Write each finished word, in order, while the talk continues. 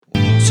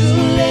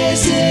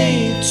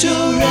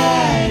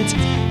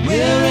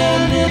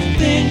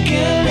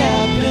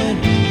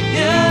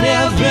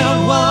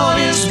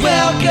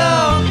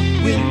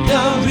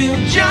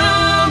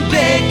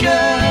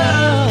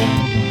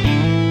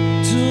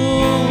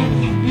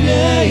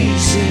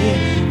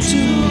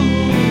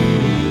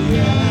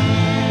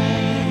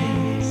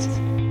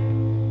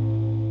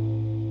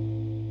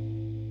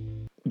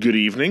Good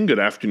evening, good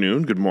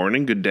afternoon, good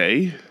morning, good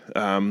day.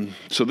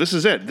 So this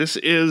is it. This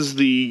is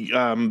the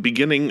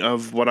beginning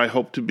of what I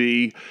hope to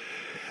be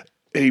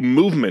a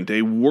movement,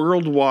 a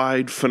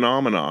worldwide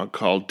phenomenon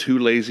called Too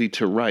Lazy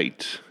to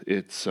Write.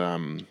 It's a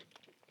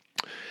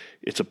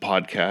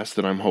podcast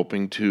that I'm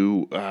hoping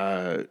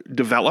to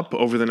develop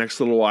over the next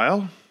little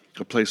while,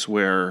 a place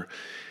where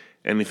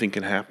anything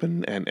can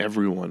happen and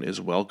everyone is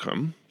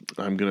welcome.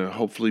 I'm going to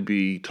hopefully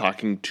be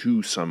talking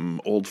to some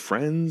old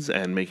friends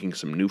and making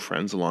some new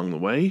friends along the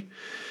way,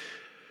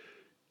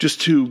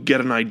 just to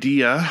get an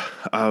idea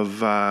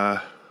of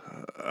what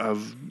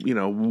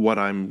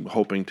I'm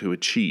hoping to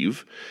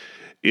achieve.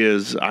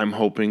 Is I'm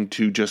hoping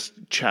to just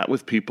chat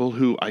with people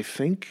who I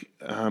think,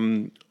 I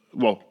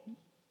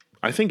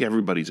think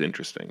everybody's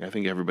interesting. I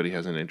think everybody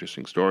has an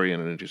interesting story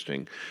and an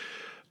interesting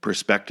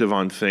perspective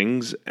on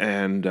things,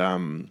 and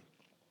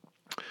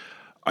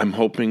I'm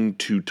hoping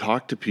to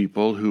talk to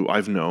people who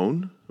I've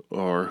known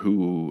or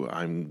who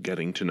I'm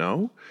getting to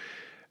know,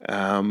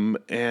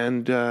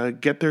 and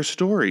get their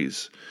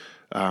stories.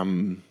 I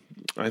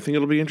think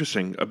it'll be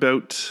interesting.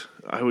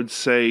 I would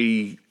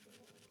say,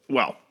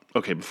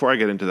 before I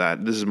get into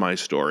that, this is my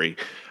story.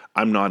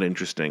 I'm not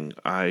interesting.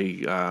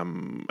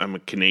 I'm a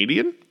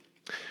Canadian,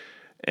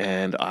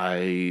 and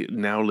I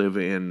now live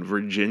in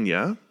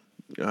Virginia,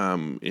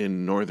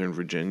 in Northern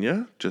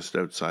Virginia, just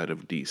outside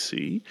of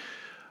D.C.,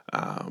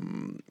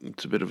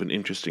 it's a bit of an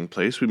interesting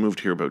place. We moved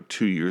here about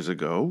 2 years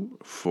ago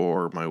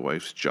for my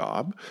wife's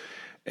job,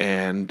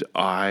 and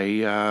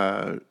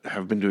I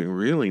have been doing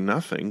really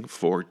nothing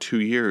for 2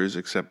 years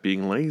except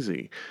being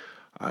lazy.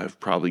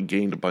 I've probably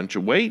gained a bunch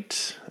of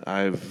weight.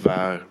 I've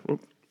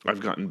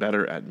gotten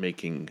better at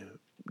making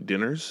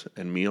dinners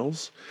and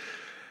meals,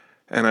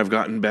 and I've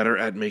gotten better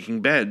at making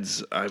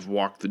beds. I've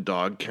walked the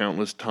dog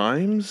countless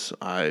times.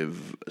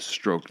 I've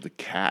stroked the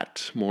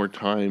cat more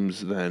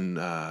times than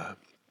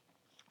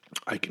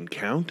I can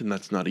count, and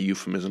that's not a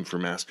euphemism for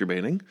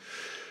masturbating.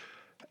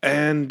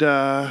 And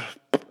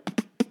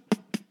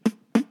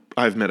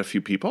I've met a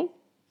few people.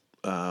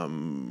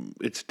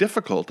 It's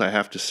difficult, I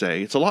have to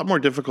say. It's a lot more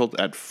difficult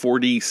at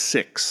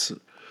 46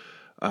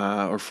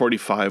 or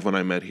 45 when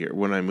I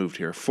moved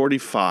here.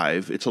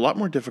 45. It's a lot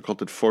more difficult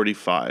at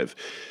 45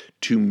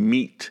 to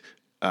meet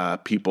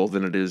people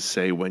than it is,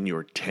 say, when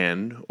you're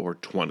 10 or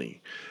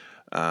 20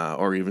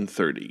 or even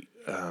 30.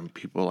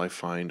 People I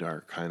find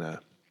are kind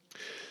of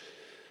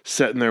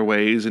set in their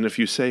ways, and if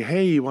you say,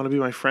 hey, you want to be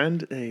my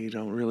friend, they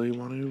don't really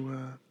want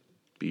to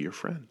be your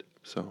friend.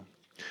 So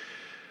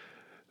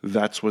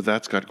that's what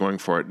that's got going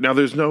for it. Now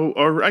there's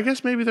or I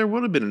guess maybe there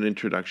would have been an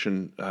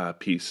introduction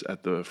piece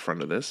at the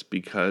front of this,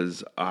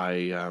 because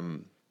I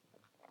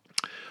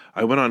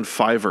went on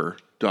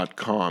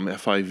Fiverr.com,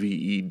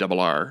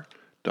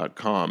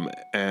 Fiverr.com,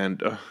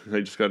 and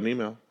I just got an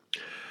email.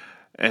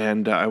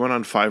 And I went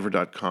on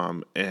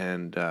Fiverr.com,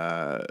 and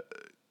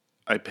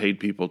I paid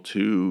people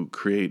to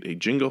create a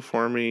jingle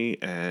for me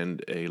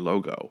and a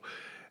logo.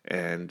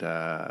 And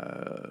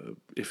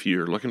if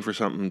you're looking for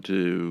something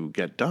to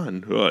get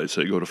done, I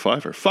say go to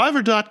Fiverr.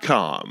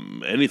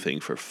 Fiverr.com.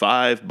 Anything for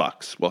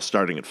 $5. Well,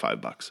 starting at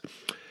 $5.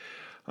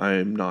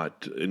 I'm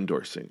not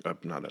endorsing. I'm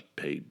not a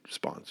paid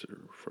sponsor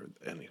for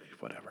any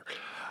whatever.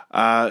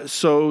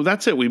 So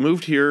that's it. We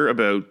moved here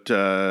about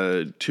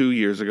 2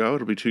 years ago.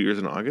 It'll be 2 years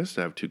in August.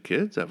 I have 2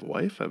 kids. I have a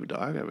wife. I have a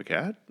dog. I have a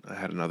cat. I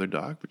had another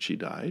dog, but she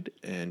died,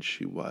 and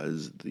she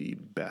was the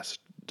best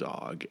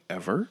dog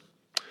ever.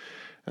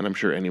 And I'm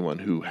sure anyone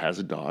who has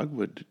a dog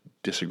would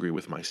disagree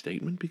with my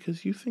statement,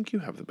 because you think you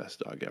have the best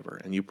dog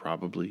ever, and you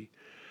probably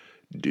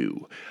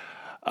do.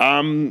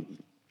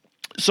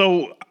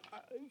 So,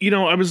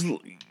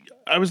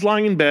 I was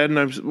lying in bed,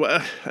 and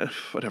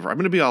whatever. I'm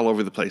going to be all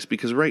over the place,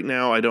 because right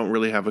now I don't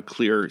really have a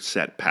clear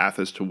set path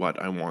as to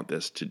what I want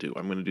this to do.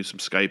 I'm going to do some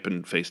Skype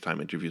and FaceTime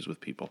interviews with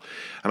people,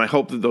 and I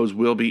hope that those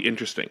will be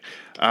interesting.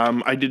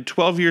 I did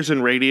 12 years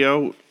in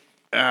radio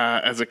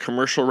as a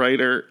commercial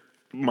writer.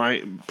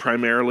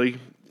 Primarily,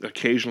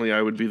 occasionally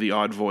I would be the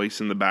odd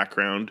voice in the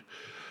background,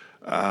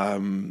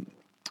 and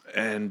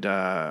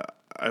I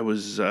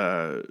was.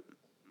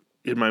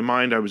 In my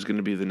mind, I was going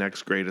to be the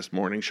next greatest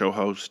morning show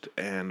host,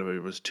 and I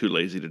was too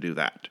lazy to do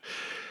that.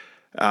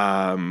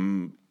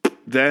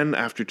 Then,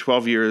 after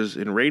 12 years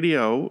in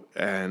radio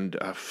and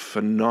a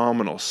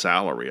phenomenal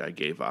salary, I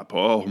gave up.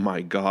 Oh,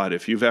 my God.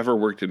 If you've ever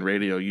worked in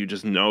radio, you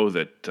just know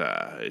that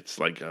it's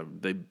like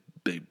they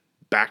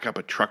back up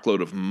a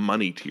truckload of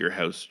money to your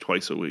house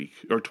twice a week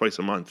or twice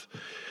a month.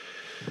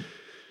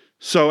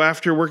 So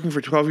after working for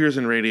 12 years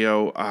in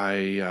radio,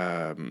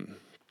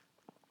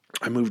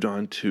 I moved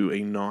on to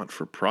a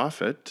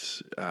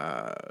not-for-profit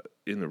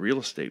in the real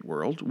estate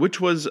world, which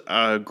was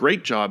a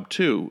great job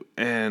too.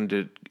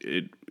 And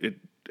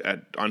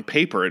on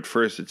paper, at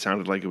first, it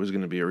sounded like it was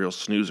going to be a real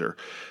snoozer,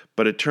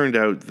 but it turned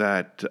out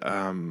that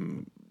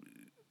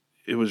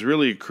it was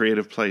really a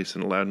creative place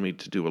and allowed me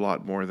to do a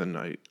lot more than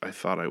I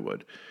thought I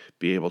would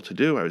be able to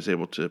do. I was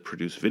able to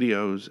produce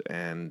videos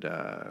and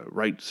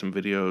write some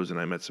videos, and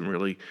I met some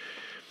really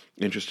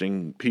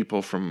interesting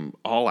people from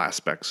all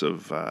aspects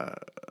of the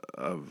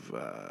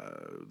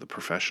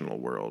professional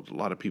world. A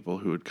lot of people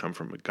who had come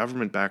from a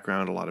government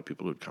background, a lot of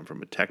people who had come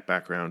from a tech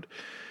background,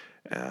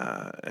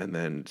 and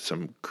then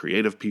some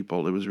creative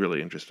people. It was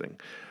really interesting.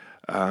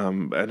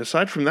 And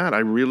aside from that,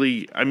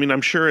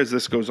 I'm sure as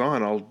this goes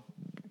on, I'll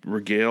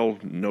regale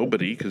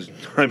nobody, because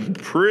I'm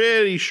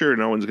pretty sure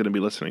no one's going to be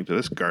listening to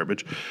this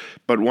garbage,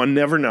 but one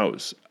never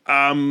knows.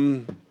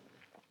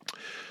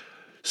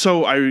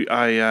 So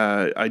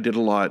I did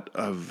a lot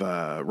of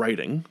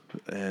writing,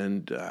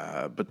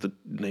 but the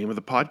name of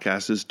the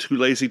podcast is Too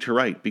Lazy to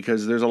Write,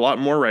 because there's a lot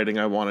more writing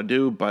I want to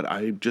do, but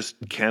I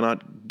just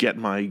cannot get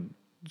my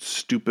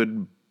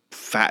stupid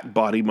fat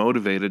body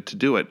motivated to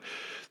do it.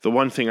 The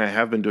one thing I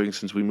have been doing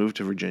since we moved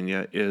to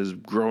Virginia is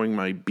growing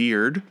my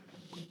beard.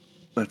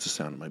 That's the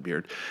sound of my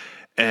beard.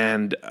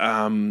 And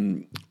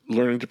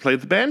learning to play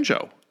the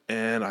banjo.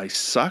 And I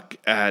suck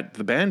at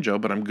the banjo,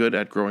 but I'm good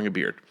at growing a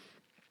beard.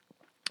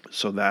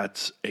 So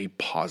that's a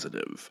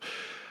positive.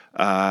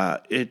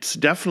 It's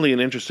definitely an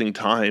interesting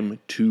time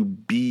to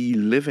be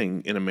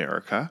living in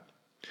America.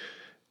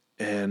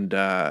 And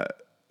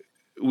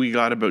we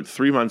got about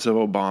 3 months of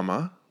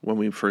Obama when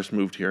we first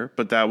moved here,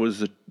 but that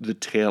was the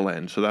tail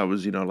end. So that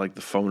was, like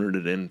the phonered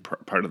it in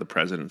part of the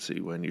presidency,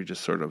 when you're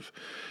just sort of,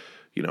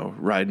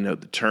 riding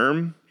out the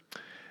term.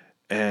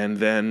 And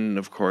then,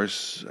 of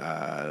course,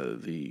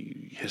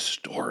 the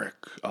historic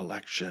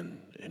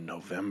election in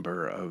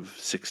November of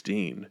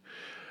 2016.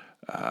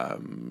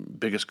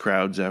 Biggest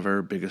crowds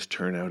ever, biggest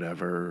turnout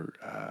ever,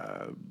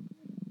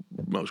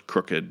 most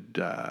crooked,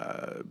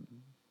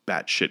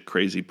 batshit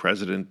crazy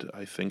president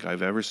I think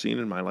I've ever seen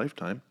in my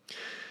lifetime.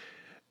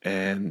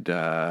 And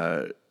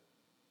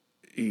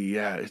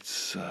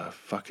it's a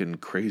fucking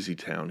crazy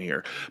town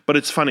here. But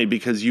it's funny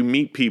because you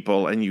meet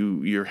people and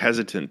you're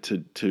hesitant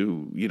to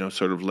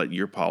sort of let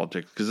your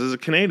politics, because as a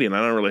Canadian, I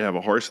don't really have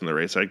a horse in the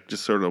race. I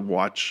just sort of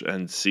watch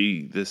and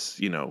see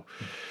this,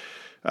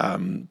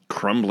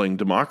 crumbling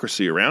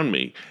democracy around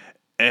me.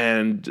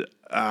 And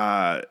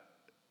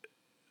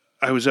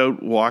I was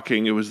out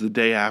walking. It was the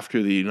day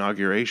after the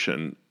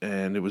inauguration,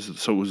 and it was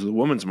the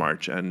Women's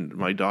March, and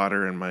my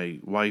daughter and my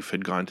wife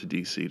had gone to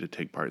DC to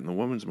take part in the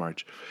Women's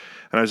March.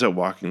 And I was out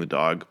walking the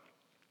dog,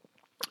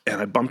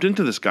 and I bumped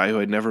into this guy who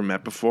I'd never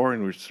met before,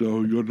 and we said,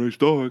 "Oh, you got a nice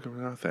dog."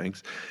 I'm like, "Oh,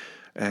 thanks."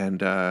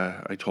 And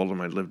I told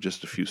him I lived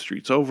just a few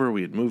streets over.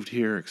 We had moved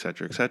here, et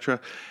cetera, et cetera.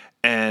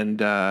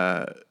 And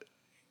I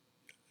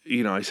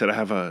said I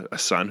have a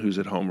son who's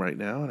at home right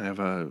now, and I have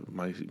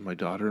my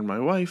daughter and my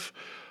wife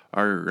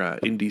are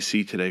in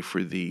DC today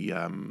for the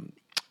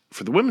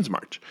Women's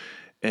March.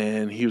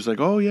 And he was like,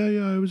 "Oh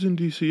yeah, I was in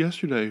DC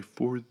yesterday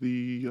for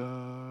the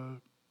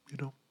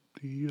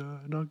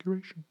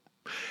inauguration."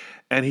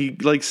 And he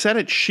said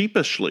it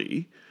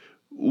sheepishly,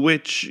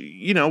 which,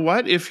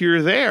 what, if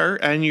you're there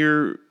and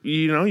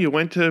you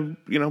went to,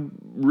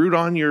 root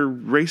on your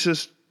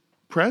racist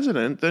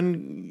president,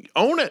 then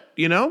own it,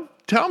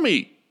 tell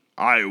me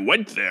I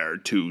went there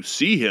to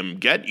see him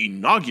get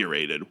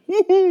inaugurated.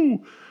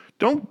 Woohoo!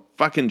 Don't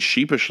fucking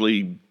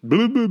sheepishly,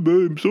 blah, blah, blah,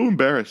 I'm so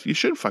embarrassed. You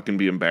should fucking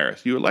be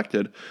embarrassed. You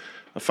elected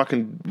a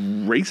fucking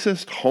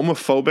racist,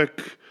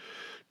 homophobic,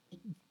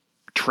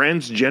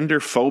 transgender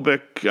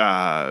phobic,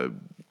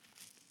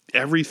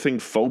 everything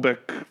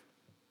phobic,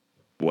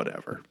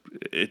 whatever.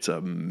 It's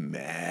a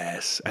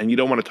mess. And you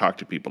don't want to talk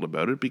to people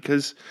about it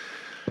because,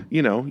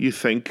 you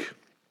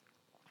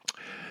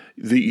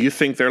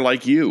think they're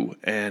like you,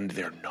 and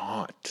they're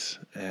not.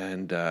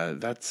 And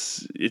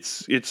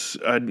it's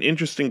an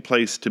interesting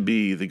place to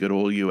be, the good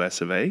old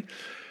US of A,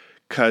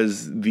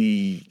 because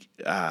the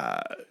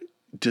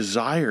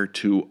desire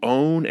to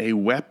own a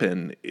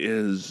weapon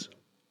is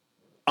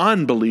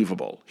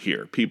unbelievable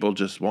here. People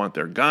just want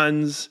their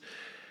guns,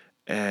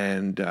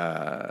 and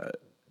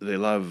they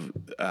love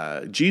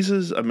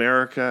Jesus,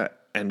 America,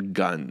 and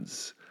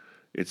guns.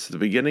 It's the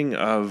beginning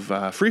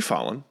of Free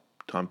Fallin',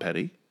 Tom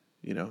Petty.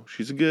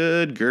 She's a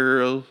good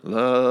girl,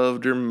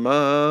 loved her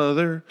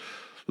mother,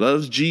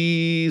 loves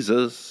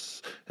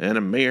Jesus and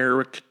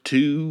America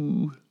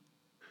too.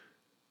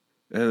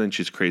 And then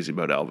she's crazy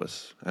about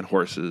Elvis and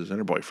horses and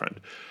her boyfriend.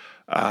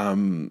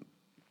 And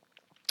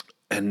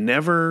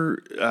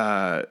never,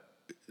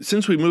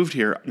 since we moved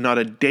here, not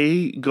a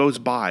day goes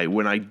by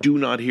when I do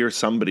not hear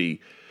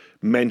somebody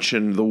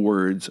mention the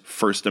words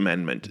First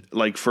Amendment.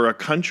 Like, for a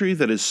country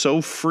that is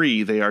so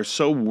free, they are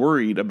so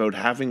worried about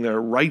having their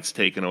rights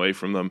taken away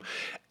from them.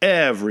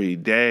 Every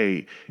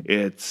day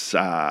it's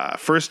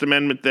First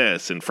Amendment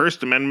this and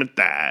First Amendment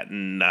that.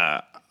 And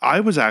I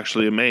was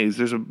actually amazed.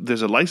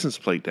 There's a license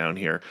plate down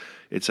here.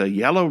 It's a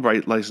yellow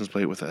license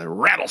plate with a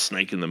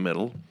rattlesnake in the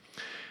middle.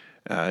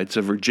 It's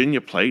a Virginia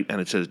plate, and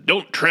it says,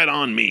 "Don't tread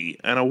on me."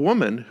 And a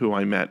woman who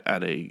I met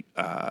at a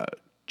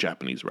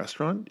Japanese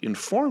restaurant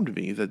informed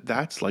me that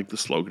that's like the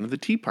slogan of the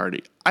Tea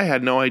Party. I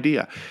had no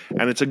idea.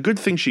 And it's a good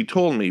thing she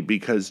told me,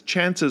 because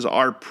chances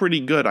are pretty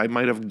good I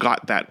might have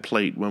got that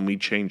plate when we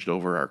changed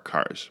over our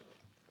cars.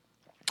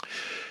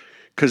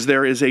 because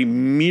there is a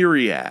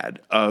myriad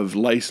of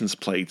license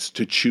plates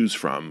to choose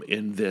from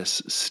in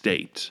this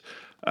state.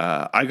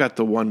 I got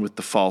the one with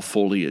the fall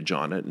foliage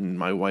on it, and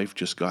my wife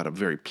just got a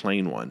very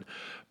plain one.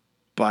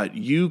 But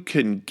you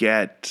can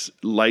get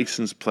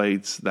license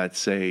plates that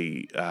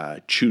say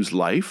choose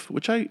life,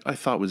 which I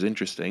thought was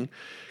interesting,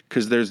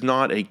 because there's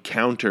not a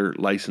counter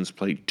license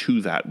plate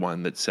to that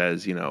one that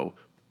says,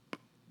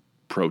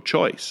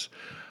 pro-choice.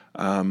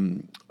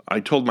 I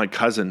told my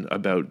cousin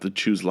about the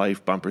Choose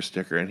Life bumper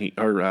sticker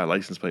or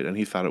license plate, and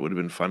he thought it would have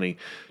been funny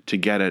to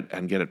get it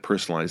and get it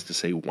personalized to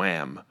say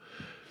Wham.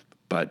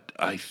 But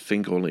I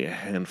think only a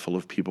handful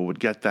of people would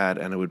get that,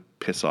 and it would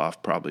piss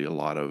off probably a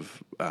lot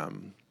of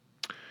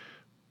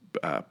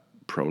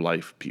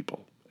pro-life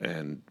people.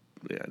 And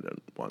I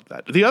don't want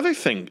that. The other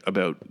thing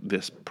about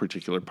this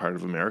particular part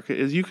of America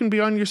is you can be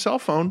on your cell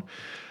phone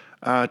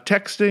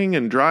texting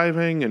and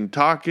driving and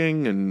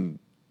talking and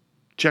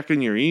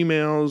checking your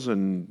emails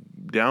and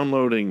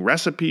downloading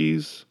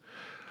recipes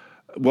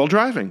while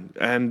driving,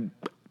 and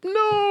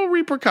no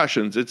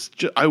repercussions. It's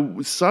just,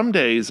 some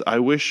days I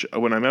wish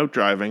when I'm out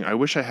driving, I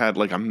wish I had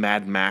like a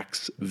Mad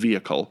Max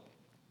vehicle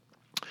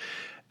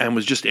and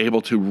was just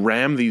able to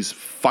ram these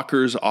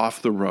fuckers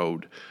off the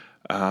road.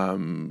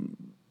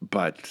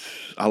 But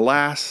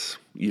alas,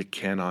 you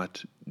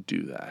cannot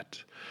do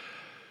that.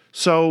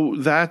 So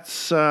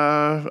that's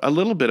a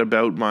little bit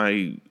about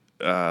my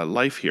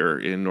life here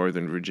in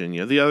Northern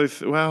Virginia. The other,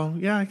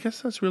 I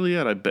guess that's really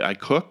it. I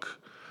cook,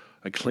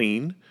 I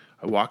clean,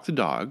 I walk the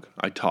dog,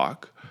 I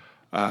talk,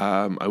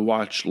 I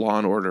watch Law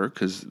and Order,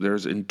 because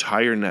there's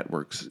entire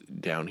networks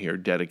down here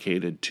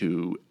dedicated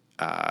to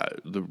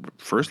the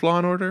first Law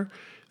and Order,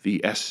 the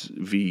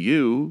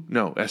SUV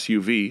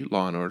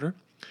Law and Order,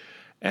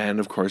 and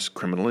of course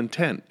Criminal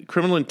Intent.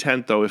 Criminal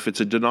Intent, though, if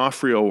it's a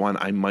D'Onofrio one,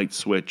 I might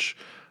switch.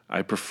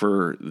 I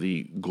prefer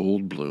the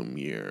Goldblum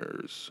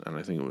years, and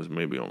I think it was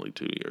maybe only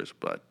 2 years,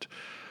 but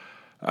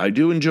I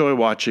do enjoy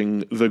watching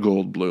the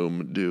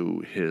Goldblum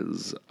do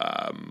his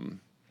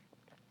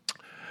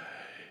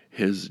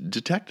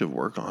detective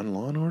work on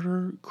Law &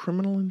 Order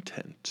Criminal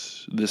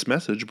Intent. This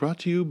message brought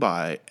to you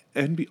by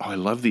I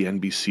love the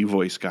NBC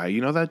voice guy.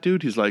 You know that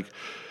dude? He's like,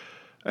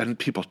 and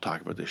people talk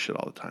about this shit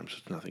all the time, so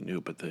it's nothing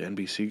new, but the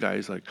NBC guy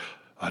is like,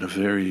 on a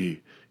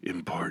very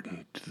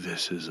important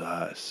This Is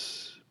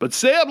Us. But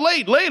stay up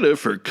late later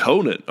for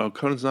Conan. Oh,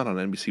 Conan's not on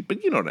NBC,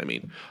 but you know what I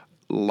mean.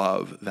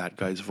 Love that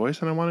guy's voice,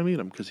 and I want to meet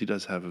him because he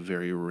does have a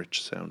very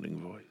rich-sounding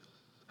voice.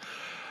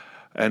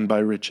 And by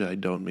rich, I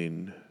don't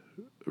mean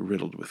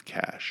riddled with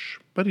cash,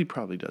 but he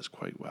probably does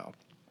quite well.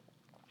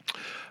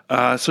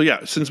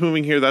 Since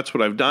moving here, that's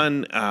what I've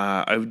done.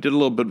 I did a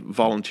little bit of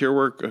volunteer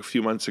work a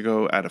few months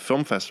ago at a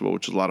film festival,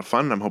 which was a lot of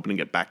fun. I'm hoping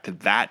to get back to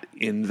that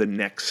in the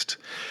next...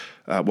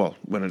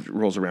 when it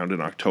rolls around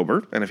in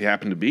October. And if you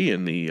happen to be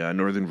in the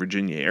Northern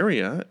Virginia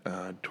area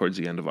towards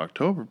the end of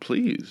October,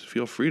 please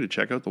feel free to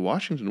check out the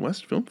Washington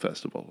West Film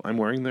Festival. I'm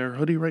wearing their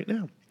hoodie right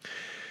now.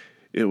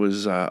 It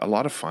was a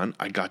lot of fun.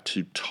 I got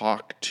to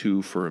talk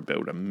to, for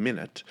about a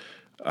minute,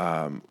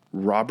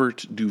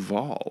 Robert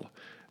Duvall.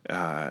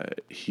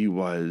 He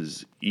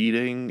was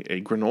eating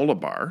a granola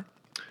bar,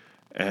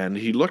 and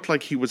he looked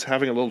like he was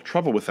having a little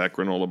trouble with that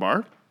granola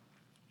bar.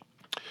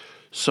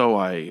 So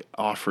I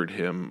offered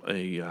him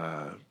a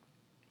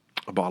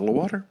bottle of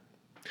water,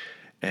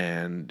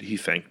 and he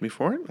thanked me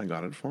for it. I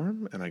got it for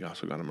him, and I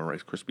also got him a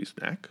Rice Krispie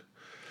snack,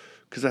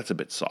 because that's a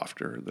bit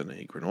softer than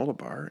a granola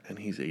bar, and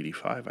he's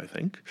 85, I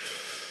think.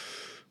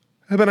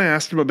 And then I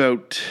asked him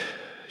about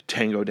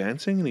tango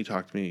dancing, and he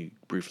talked to me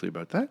briefly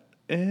about that,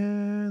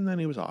 and then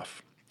he was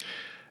off.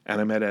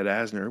 And I met Ed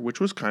Asner, which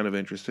was kind of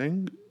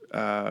interesting,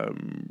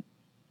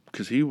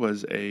 because he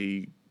was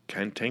a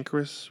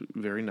cantankerous,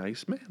 very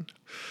nice man.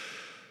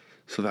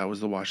 So that was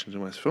the Washington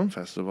West Film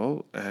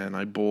Festival, and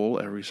I bowl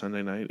every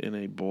Sunday night in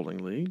a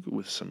bowling league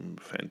with some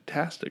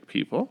fantastic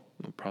people.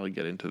 We'll probably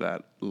get into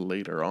that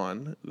later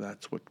on.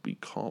 That's what we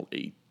call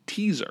a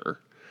teaser.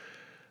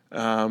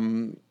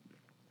 And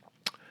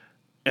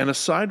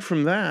aside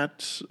from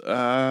that,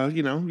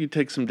 you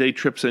take some day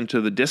trips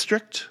into the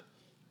district.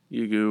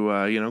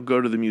 You go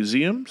to the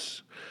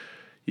museums.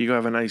 You go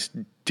have a nice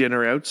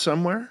dinner out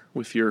somewhere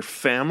with your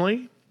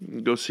family.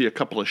 You go see a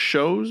couple of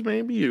shows,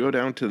 maybe. You go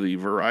down to the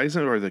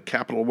Verizon or the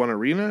Capital One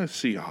Arena,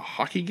 see a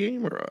hockey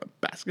game or a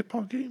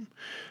basketball game.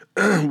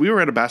 We were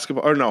at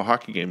a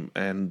hockey game,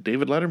 and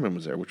David Letterman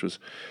was there, which was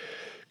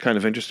kind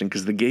of interesting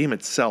because the game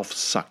itself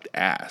sucked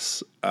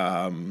ass.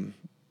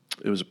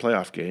 It was a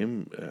playoff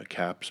game,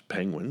 Caps,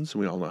 Penguins.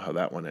 We all know how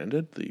that one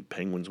ended. The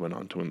Penguins went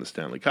on to win the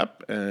Stanley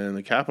Cup, and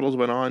the Capitals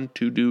went on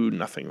to do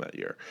nothing that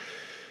year.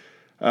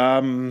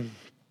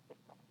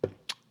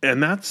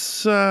 And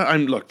that's,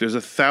 there's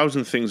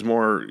 1,000 things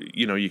more,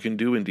 you can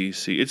do in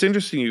D.C. It's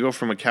interesting. You go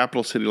from a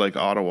capital city like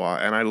Ottawa,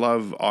 and I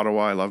love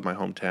Ottawa. I love my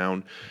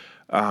hometown.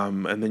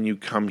 And then you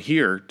come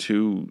here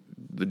to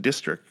the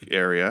district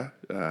area.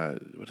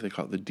 What do they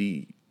call it?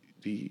 The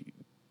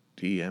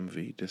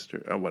DMV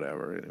district, or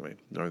whatever. Anyway,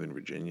 Northern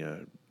Virginia,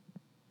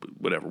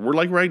 whatever. We're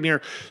like right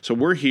near. So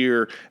we're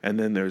here, and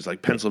then there's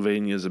like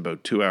Pennsylvania's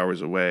about 2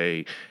 hours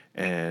away,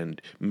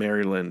 and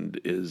Maryland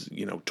is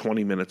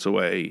 20 minutes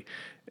away,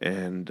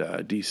 and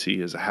DC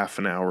is a half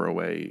an hour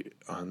away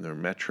on their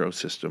metro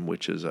system,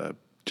 which is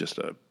just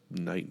a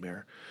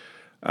nightmare.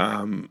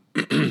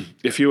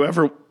 If you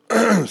ever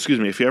excuse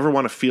me, if you ever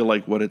want to feel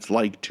like what it's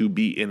like to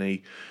be in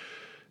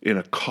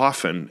a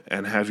coffin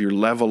and have your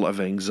level of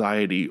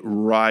anxiety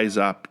rise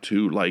up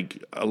to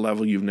like a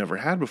level you've never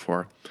had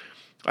before,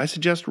 I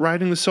suggest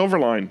riding the Silver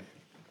Line.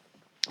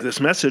 This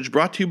message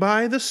brought to you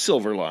by the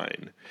Silver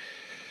Line.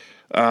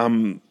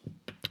 And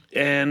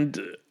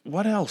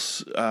what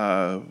else?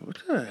 What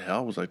the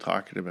hell was I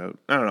talking about?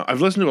 I don't know.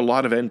 I've listened to a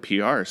lot of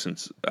NPR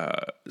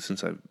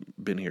since I've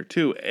been here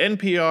too.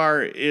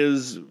 NPR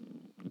is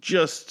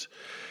just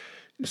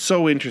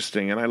so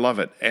interesting, and I love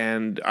it.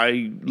 And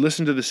I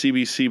listened to the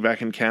CBC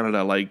back in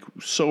Canada like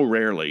so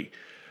rarely,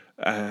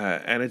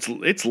 and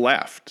it's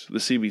left, the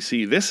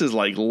CBC. This is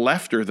like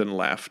lefter than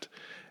left,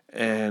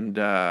 and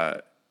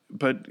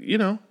but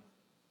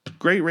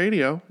great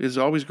radio is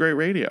always great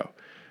radio.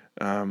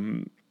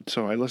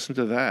 So I listen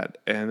to that,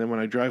 and then when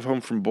I drive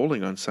home from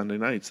bowling on Sunday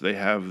nights, they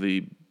have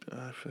the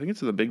I think it's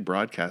the big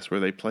broadcast where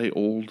they play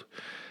old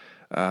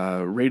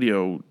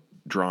radio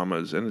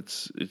dramas, and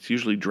it's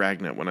usually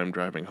Dragnet when I'm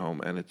driving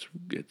home, and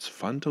it's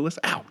fun to listen.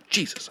 Ow,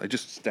 Jesus! I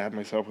just stabbed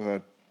myself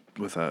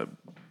with a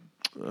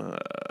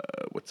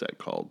what's that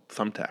called?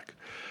 Thumbtack.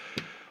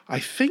 I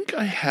think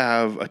I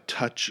have a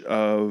touch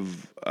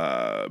of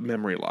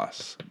memory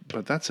loss,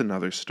 but that's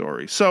another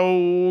story.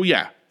 So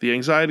yeah, the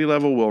anxiety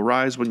level will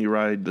rise when you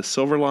ride the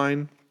Silver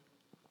Line.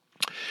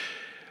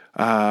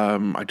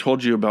 I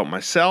told you about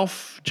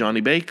myself, Johnny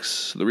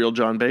Bakes, the real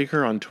John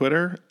Baker on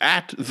Twitter,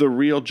 at the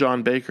real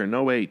John Baker,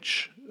 no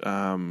H,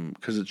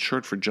 because it's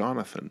short for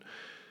Jonathan.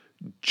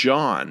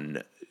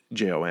 John,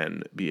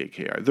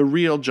 Jonbakr, the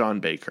real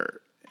John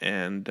Baker.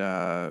 And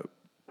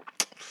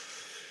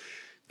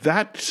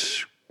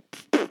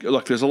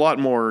look, there's a lot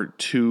more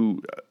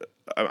to,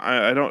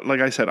 I don't, like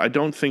I said, I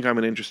don't think I'm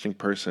an interesting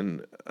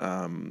person.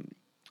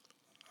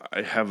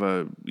 I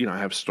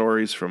have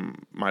stories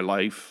from my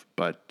life,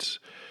 but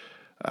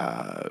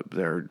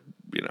they're,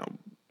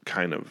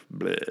 kind of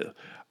bleh.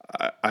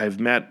 I've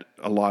met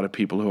a lot of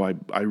people who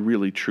I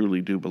really,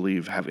 truly do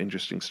believe have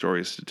interesting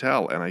stories to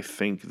tell, and I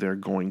think they're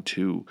going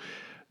to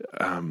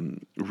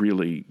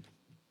really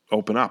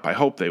open up. I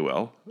hope they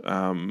will.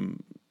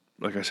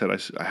 Like I said,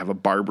 I have a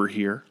barber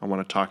here. I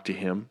want to talk to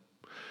him.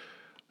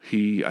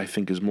 He, I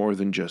think, is more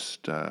than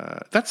just...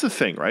 that's the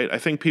thing, right? I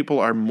think people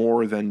are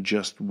more than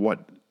just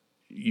what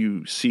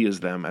you see as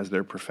them, as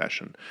their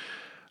profession.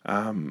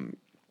 And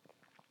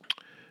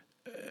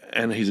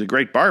he's a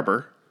great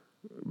barber,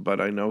 but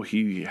I know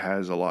he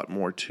has a lot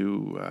more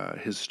to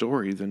his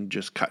story than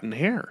just cutting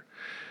hair.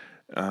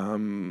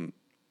 And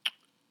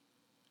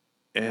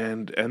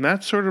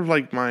that's sort of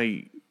like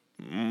my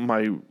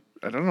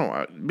I don't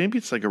know, maybe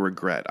it's like a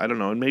regret. I don't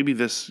know. And maybe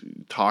this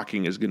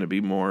talking is going to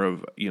be more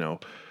of,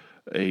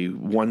 a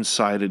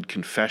one-sided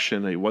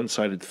confession, a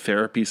one-sided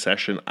therapy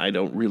session. I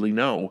don't really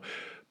know.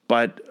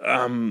 But,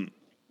 when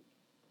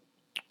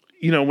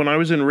I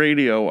was in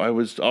radio, I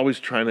was always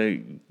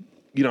trying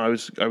to, I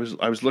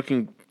was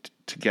looking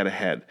to get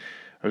ahead.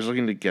 I was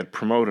looking to get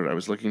promoted. I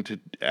was looking to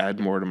add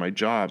more to my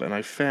job. And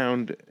I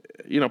found,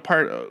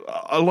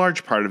 a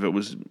large part of it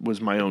was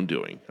my own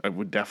doing. I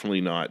would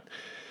definitely not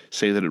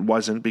say that it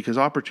wasn't, because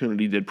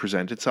opportunity did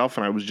present itself,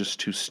 and I was just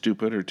too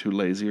stupid or too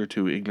lazy or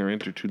too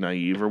ignorant or too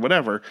naive or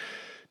whatever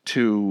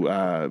to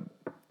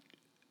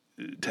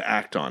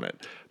act on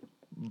it.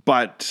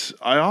 But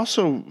I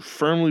also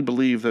firmly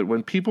believe that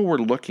when people were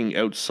looking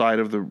outside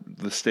of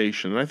the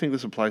station, and I think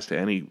this applies to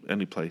any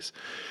place,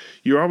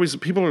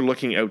 people are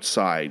looking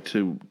outside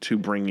to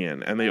bring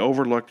in, and they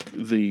overlook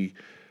the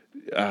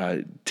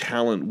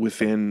talent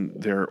within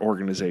their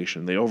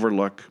organization. They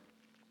overlook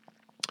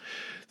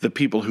the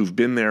people who've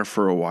been there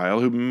for a while,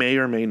 who may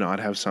or may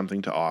not have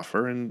something to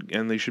offer,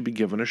 and they should be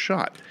given a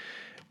shot.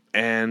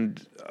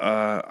 And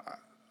I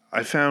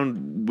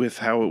found with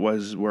how it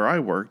was where I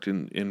worked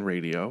in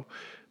radio,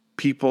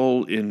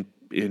 people in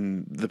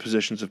the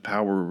positions of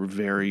power were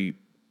very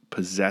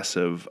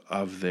possessive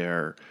of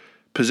their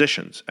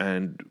positions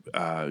and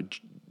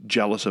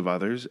jealous of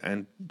others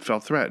and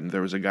felt threatened.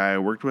 There was a guy I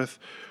worked with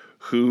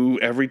who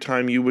every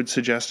time you would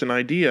suggest an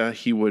idea,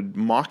 he would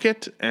mock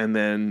it and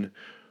then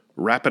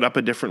wrap it up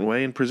a different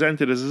way and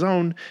present it as his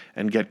own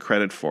and get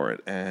credit for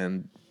it.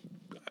 And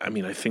I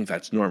mean, I think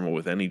that's normal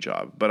with any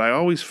job, but I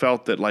always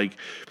felt that like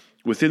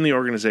within the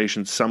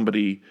organization,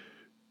 somebody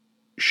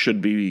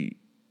should be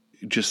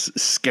just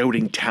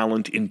scouting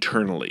talent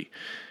internally.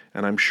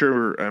 And I'm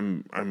sure,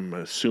 I'm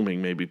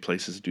assuming maybe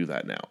places do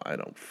that now. I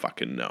don't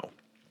fucking know.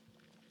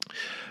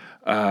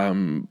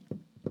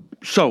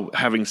 So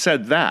having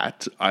said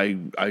that, I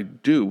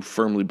do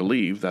firmly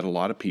believe that a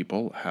lot of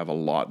people have a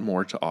lot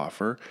more to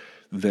offer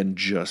than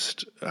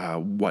just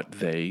what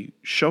they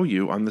show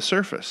you on the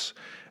surface.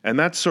 And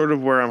that's sort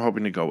of where I'm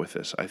hoping to go with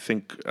this. I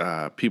think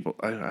people...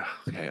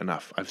 okay,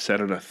 enough. I've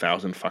said it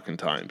 1,000 fucking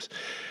times.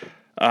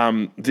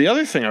 The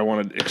other thing I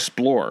want to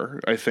explore,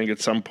 I think, at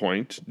some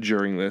point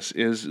during this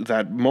is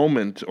that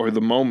moment or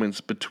the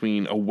moments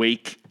between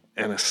awake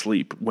and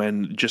asleep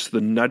when just the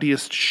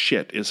nuttiest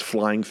shit is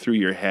flying through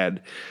your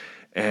head.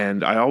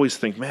 And I always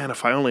think, man,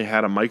 if I only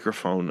had a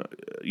microphone,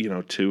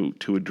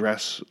 to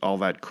address all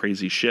that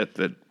crazy shit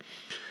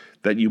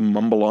that you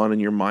mumble on in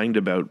your mind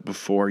about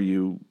before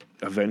you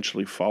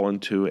eventually fall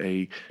into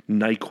a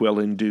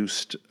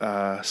NyQuil-induced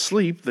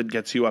sleep that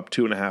gets you up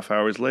 2.5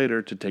 hours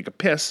later to take a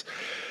piss.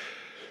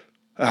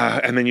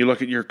 And then you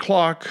look at your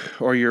clock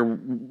or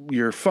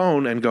your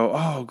phone and go,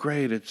 oh,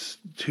 great, it's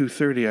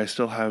 2:30. I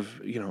still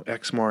have,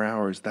 X more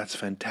hours. That's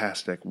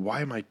fantastic.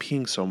 Why am I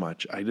peeing so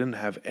much? I didn't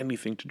have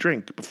anything to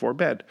drink before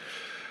bed.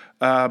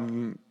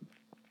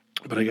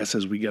 But I guess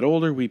as we get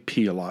older, we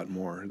pee a lot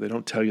more. They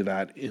don't tell you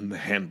that in the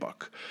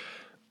handbook.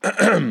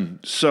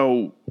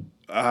 So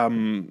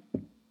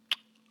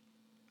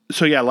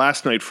yeah,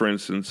 last night, for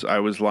instance, I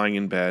was lying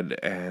in bed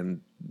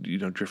and,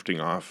 drifting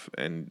off,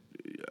 and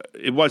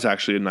it was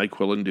actually a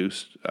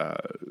NyQuil-induced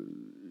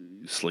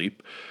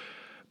sleep.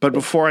 But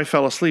before I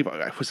fell asleep,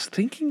 I was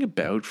thinking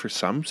about, for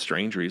some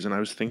strange reason, I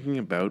was thinking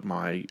about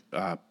my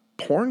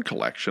porn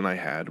collection I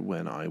had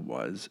when I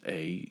was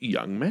a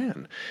young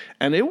man.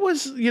 And it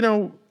was, by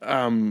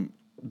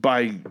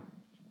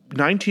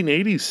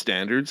 1980s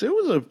standards, it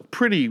was a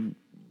pretty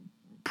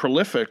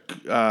prolific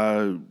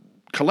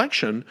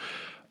collection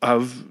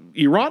of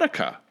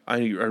erotica. I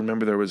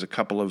remember there was a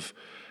couple of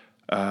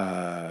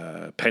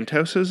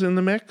Penthouses in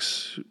the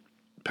mix.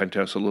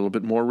 Penthouse a little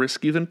bit more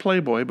risky than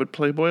Playboy, but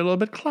Playboy a little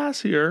bit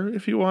classier.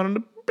 If you wanted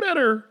a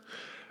better,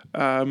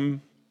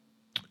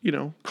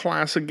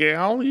 class of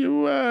gal,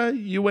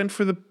 you went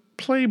for the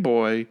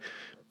Playboy.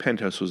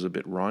 Penthouse was a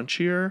bit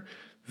raunchier.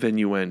 Then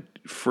you went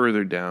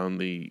further down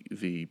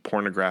the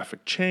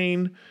pornographic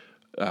chain.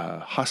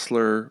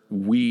 Hustler,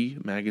 We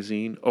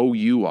magazine,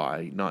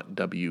 OUI, not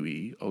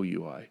WE,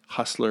 OUI.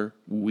 Hustler,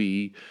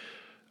 We,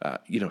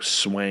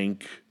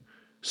 Swank.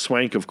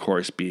 Swank, of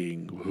course,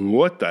 being,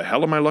 what the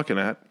hell am I looking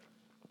at?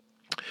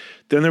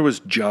 Then there was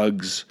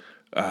Jugs,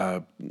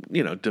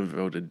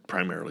 devoted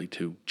primarily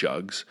to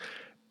Jugs.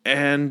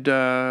 And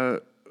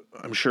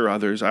I'm sure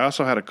others. I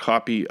also had a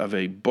copy of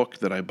a book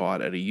that I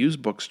bought at a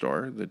used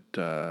bookstore that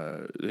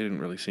they didn't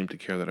really seem to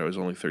care that I was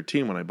only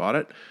 13 when I bought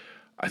it.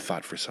 I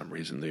thought for some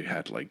reason they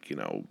had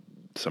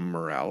some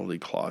morality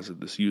clause at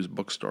this used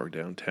bookstore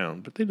downtown,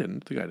 but they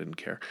didn't. The guy didn't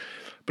care.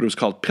 But it was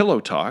called Pillow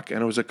Talk,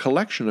 and it was a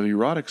collection of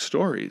erotic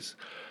stories.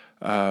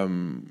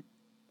 And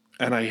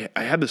I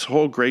had this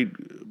whole great...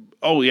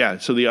 Oh, yeah,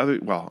 so the other...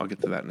 Well, I'll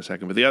get to that in a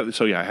second. But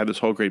I had this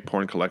whole great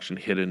porn collection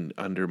hidden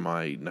under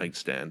my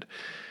nightstand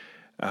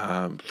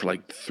for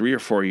like 3 or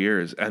 4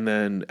 years. And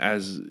then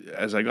as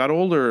I got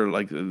older,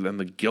 then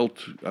the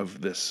guilt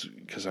of this,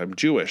 because I'm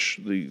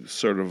Jewish, the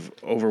sort of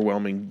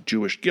overwhelming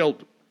Jewish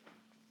guilt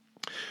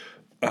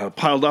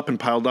piled up and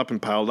piled up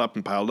and piled up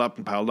and piled up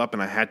and piled up,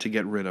 and I had to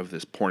get rid of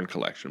this porn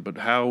collection. But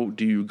how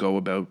do you go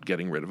about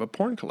getting rid of a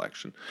porn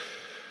collection?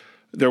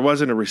 There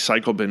wasn't a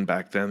recycle bin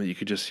back then that you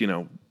could just,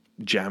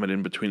 jam it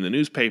in between the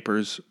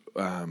newspapers.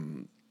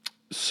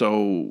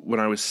 So when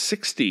I was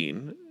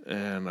 16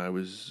 and I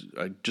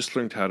just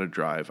learned how to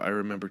drive, I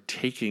remember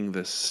taking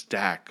this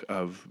stack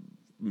of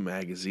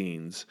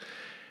magazines,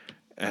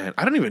 and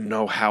I don't even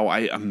know how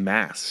I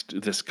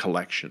amassed this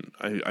collection.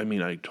 I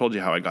mean, I told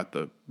you how I got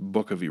the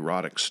book of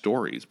erotic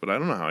stories, but I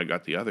don't know how I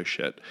got the other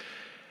shit.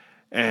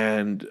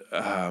 And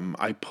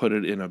I put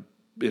it in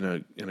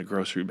a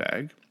grocery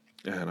bag,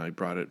 and I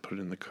put it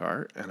in the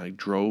car, and I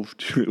drove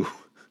to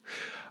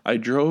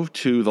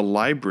the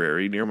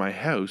library near my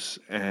house,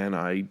 and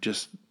I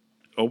just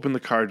opened the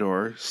car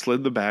door,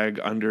 slid the bag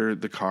under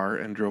the car,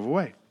 and drove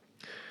away.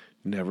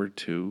 Never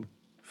to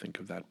think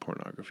of that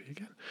pornography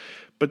again.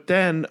 But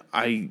then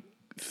I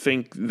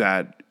think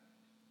that,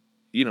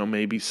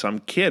 maybe some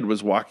kid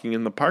was walking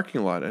in the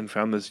parking lot and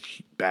found this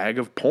bag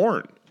of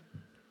porn.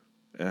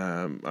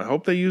 I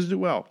hope they used it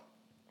well.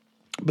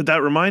 But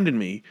that reminded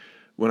me,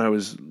 when I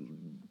was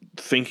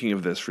thinking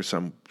of this for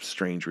some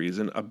strange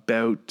reason,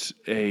 about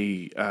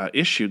a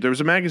issue. There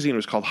was a magazine, it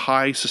was called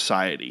High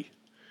Society.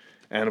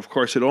 And of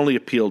course, it only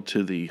appealed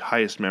to the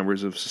highest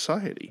members of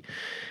society.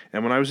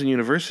 And when I was in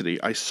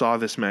university, I saw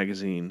this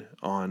magazine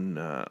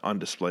on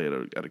display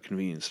at a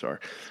convenience store.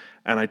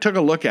 And I took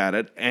a look at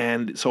it,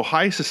 and so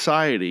High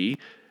Society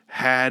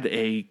had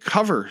a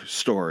cover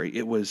story.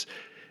 It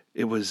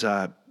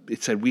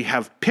said, "We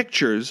have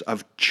pictures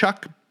of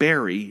Chuck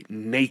Berry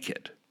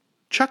naked."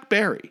 Chuck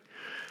Berry.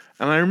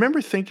 And I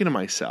remember thinking to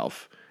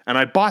myself, and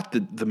I bought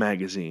the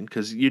magazine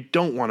because you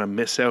don't want to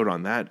miss out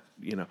on that,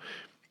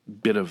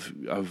 bit of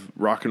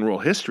rock and roll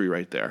history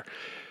right there.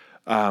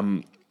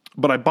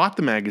 But I bought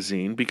the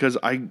magazine because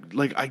I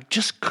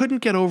just couldn't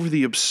get over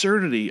the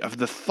absurdity of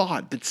the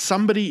thought that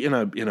somebody in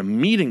a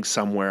meeting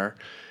somewhere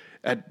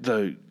at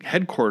the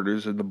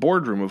headquarters in the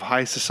boardroom of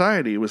High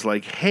Society was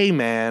like, "Hey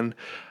man,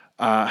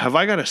 have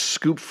I got a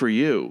scoop for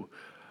you?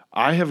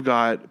 I have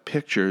got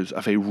pictures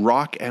of a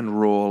rock and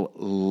roll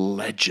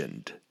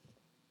legend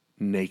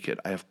naked.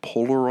 I have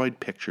Polaroid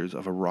pictures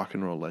of a rock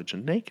and roll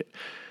legend naked.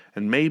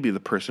 And maybe the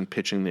person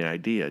pitching the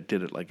idea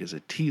did it like as a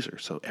teaser,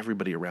 so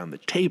everybody around the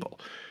table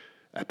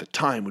at the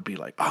time would be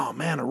like, oh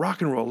man, a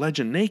rock and roll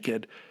legend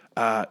naked.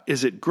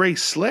 Is it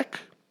Grace Slick?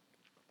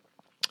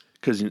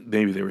 Because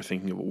maybe they were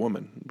thinking of a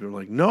woman. They were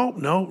like, no,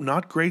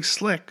 not Grace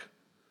Slick.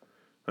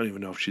 I don't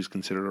even know if she's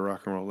considered a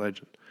rock and roll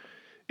legend.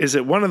 Is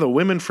it one of the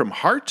women from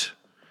Heart?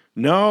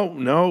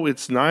 No,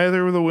 it's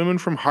neither of the women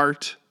from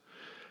Heart.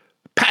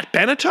 Pat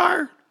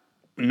Benatar?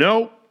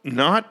 No,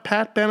 not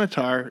Pat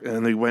Benatar.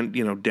 And they went,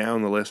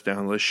 down the list.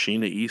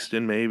 Sheena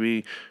Easton,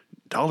 maybe.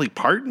 Dolly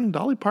Parton?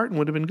 Dolly Parton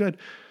would have been good.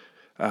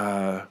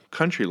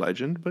 Country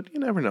legend, but you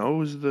never know. It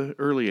was the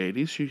early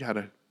 80s. She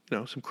had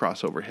some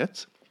crossover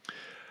hits.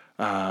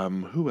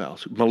 Who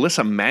else?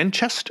 Melissa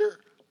Manchester?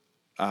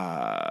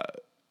 What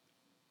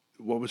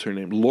was her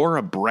name?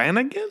 Laura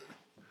Branigan?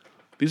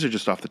 These are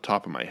just off the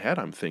top of my head,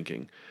 I'm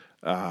thinking.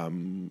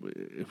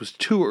 It was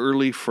too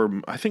early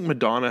for, I think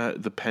Madonna,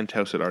 The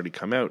Penthouse had already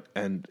come out,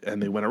 and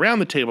they went around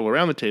the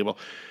table,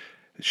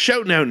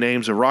 shouting out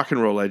names of rock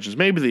and roll legends.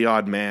 Maybe the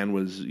odd man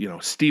was,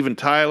 Steven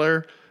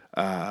Tyler.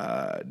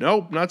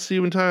 Nope, not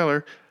Steven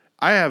Tyler.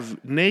 I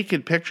have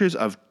naked pictures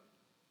of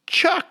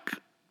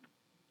Chuck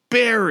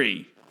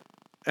Berry,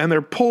 and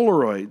they're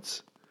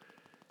Polaroids.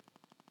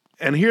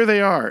 And here they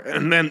are.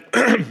 And then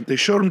they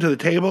showed them to the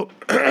table.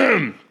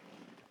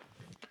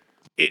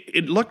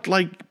 It looked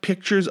like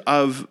pictures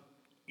of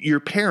your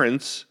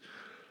parents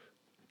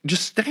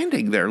just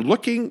standing there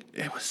looking.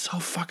 It was so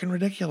fucking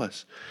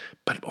ridiculous.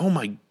 But oh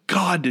my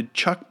God, did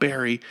Chuck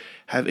Berry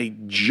have a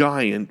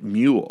giant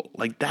mule?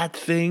 Like that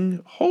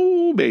thing,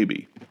 oh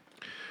baby.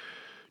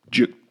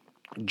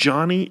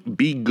 Johnny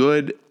B.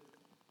 Good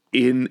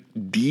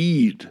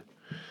indeed.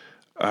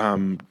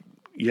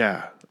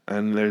 Yeah,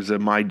 and there's a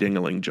My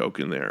Dingling joke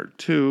in there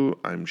too,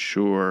 I'm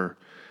sure.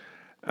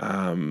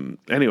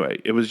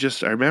 Anyway, it was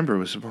just, I remember it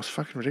was the most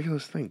fucking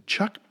ridiculous thing.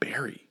 Chuck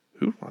Berry.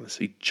 Who would want to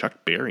see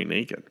Chuck Berry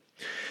naked?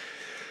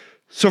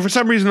 So for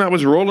some reason that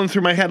was rolling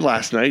through my head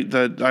last night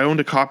that I owned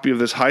a copy of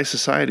this High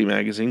Society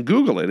magazine.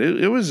 Google it.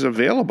 It was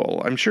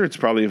available. I'm sure it's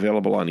probably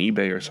available on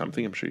eBay or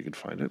something. I'm sure you could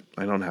find it.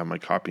 I don't have my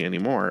copy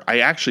anymore. I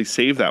actually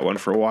saved that one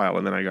for a while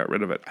and then I got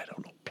rid of it. I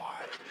don't know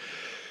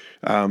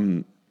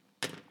why.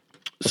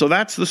 So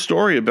that's the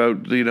story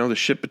about, the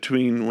shit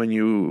between when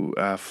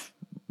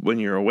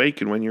you're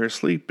awake and when you're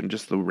asleep and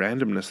just the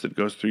randomness that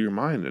goes through your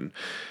mind. And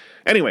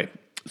anyway,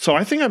 so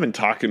I think I've been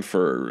talking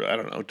for,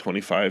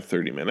 25,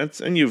 30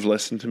 minutes, and you've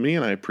listened to me,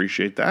 and I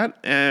appreciate that.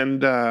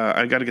 And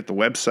I got to get the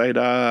website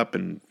up,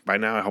 and by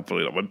now,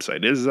 hopefully the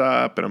website is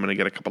up, and I'm going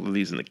to get a couple of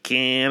these in the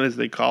can, as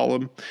they call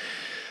them.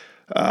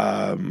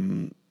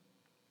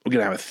 We're going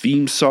to have a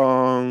theme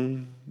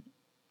song,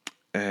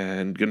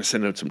 and going to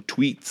send out some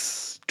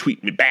tweets.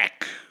 Tweet me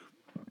back.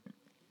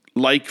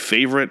 Like,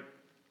 favorite.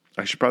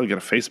 I should probably get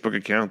a Facebook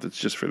account that's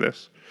just for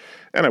this.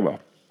 And I will.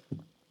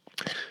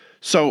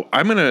 So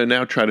I'm going to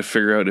now try to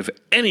figure out if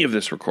any of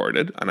this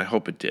recorded, and I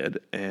hope it did.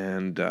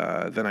 And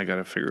then I got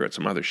to figure out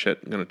some other shit.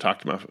 I'm going to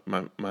talk to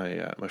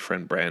my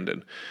friend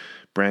Brandon.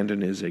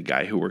 Brandon is a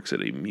guy who works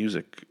at a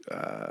music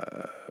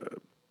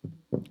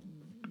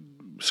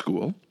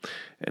school,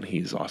 and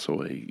he's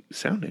also a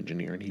sound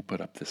engineer, and he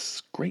put up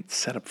this great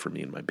setup for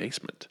me in my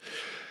basement.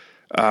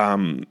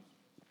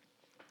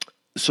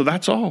 So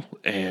that's all.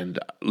 And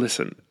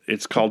listen,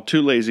 it's called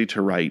Too Lazy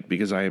to Write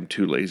because I am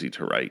too lazy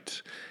to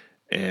write.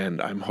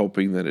 And I'm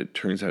hoping that it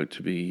turns out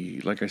to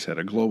be, like I said,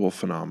 a global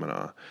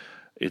phenomena.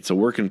 It's a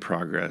work in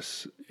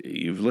progress.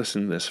 You've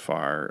listened this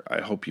far.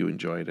 I hope you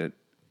enjoyed it.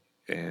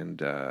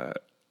 And I'm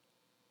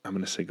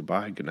going to say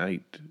goodbye, good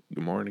night,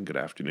 good morning, good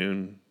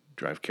afternoon.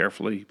 Drive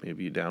carefully.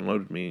 Maybe you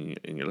downloaded me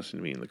and you're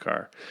listening to me in the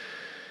car.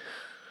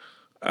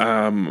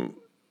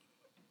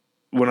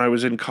 When I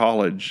was in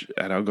college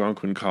at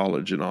Algonquin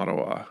College in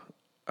Ottawa,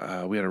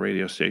 we had a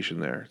radio station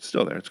there. It's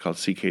still there. It's called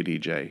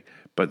CKDJ.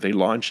 But they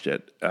launched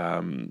it,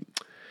 and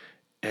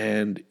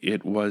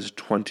it was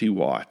 20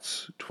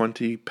 watts,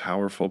 20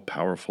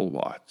 powerful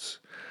watts.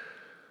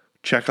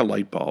 Check a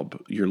light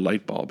bulb. Your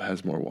light bulb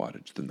has more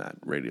wattage than that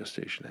radio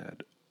station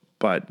had.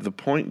 But the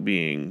point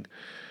being,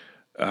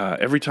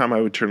 every time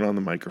I would turn on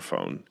the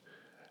microphone,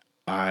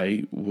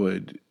 I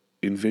would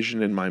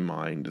envision in my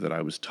mind that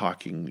I was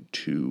talking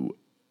to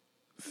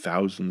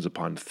thousands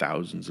upon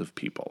thousands of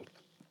people.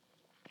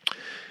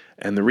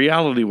 And the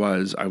reality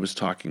was I was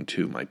talking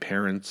to my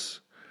parents,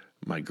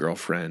 my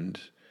girlfriend,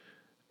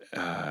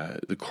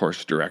 the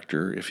course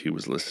director, if he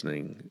was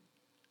listening,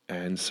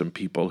 and some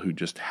people who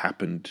just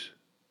happened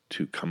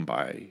to come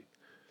by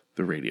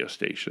the radio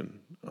station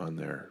on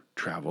their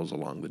travels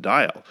along the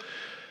dial.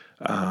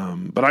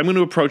 But I'm going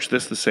to approach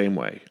this the same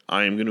way.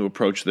 I am going to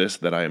approach this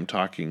that I am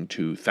talking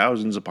to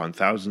thousands upon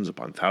thousands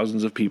upon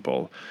thousands of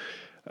people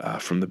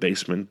from the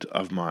basement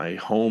of my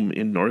home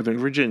in Northern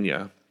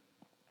Virginia.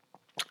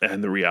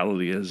 And the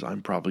reality is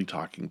I'm probably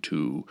talking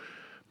to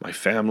my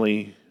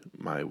family,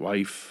 my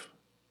wife,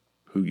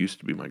 who used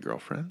to be my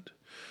girlfriend,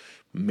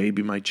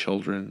 maybe my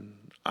children.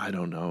 I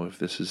don't know if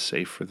this is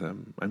safe for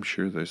them. I'm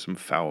sure there's some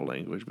foul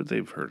language, but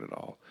they've heard it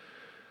all.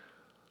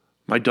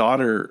 My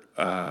daughter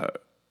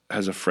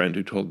has a friend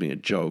who told me a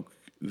joke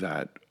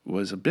that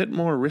was a bit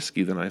more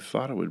risky than I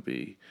thought it would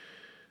be.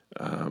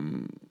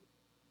 I'm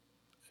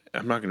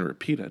not going to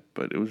repeat it,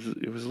 but it was a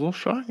little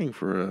shocking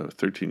for a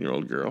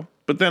 13-year-old girl.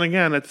 But then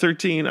again, at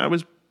 13, I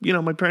was,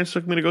 my parents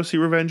took me to go see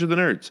Revenge of the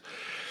Nerds.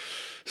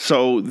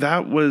 So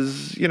that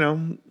was,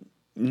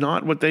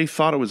 not what they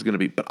thought it was going to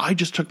be. But I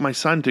just took my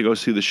son to go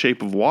see The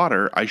Shape of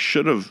Water. I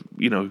should have,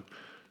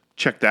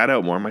 checked that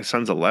out more. My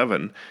son's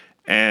 11.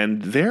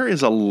 And there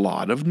is a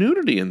lot of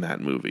nudity in that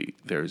movie.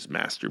 There's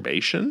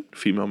masturbation,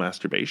 female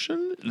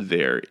masturbation.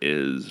 There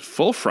is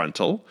full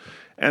frontal.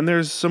 And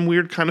there's some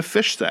weird kind of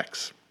fish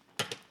sex.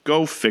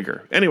 Go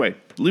figure. Anyway,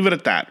 leave it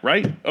at that,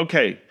 right?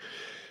 Okay.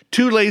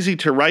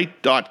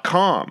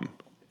 toolazytowrite.com.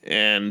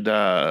 And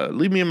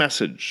leave me a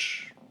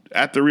message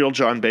at The Real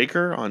John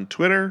Baker on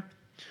Twitter.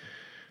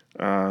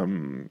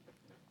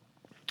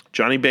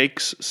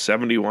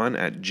 JohnnyBakes71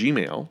 at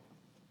Gmail.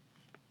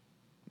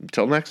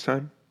 Until next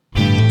time.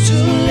 Too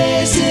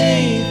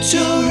lazy to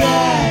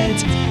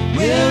write.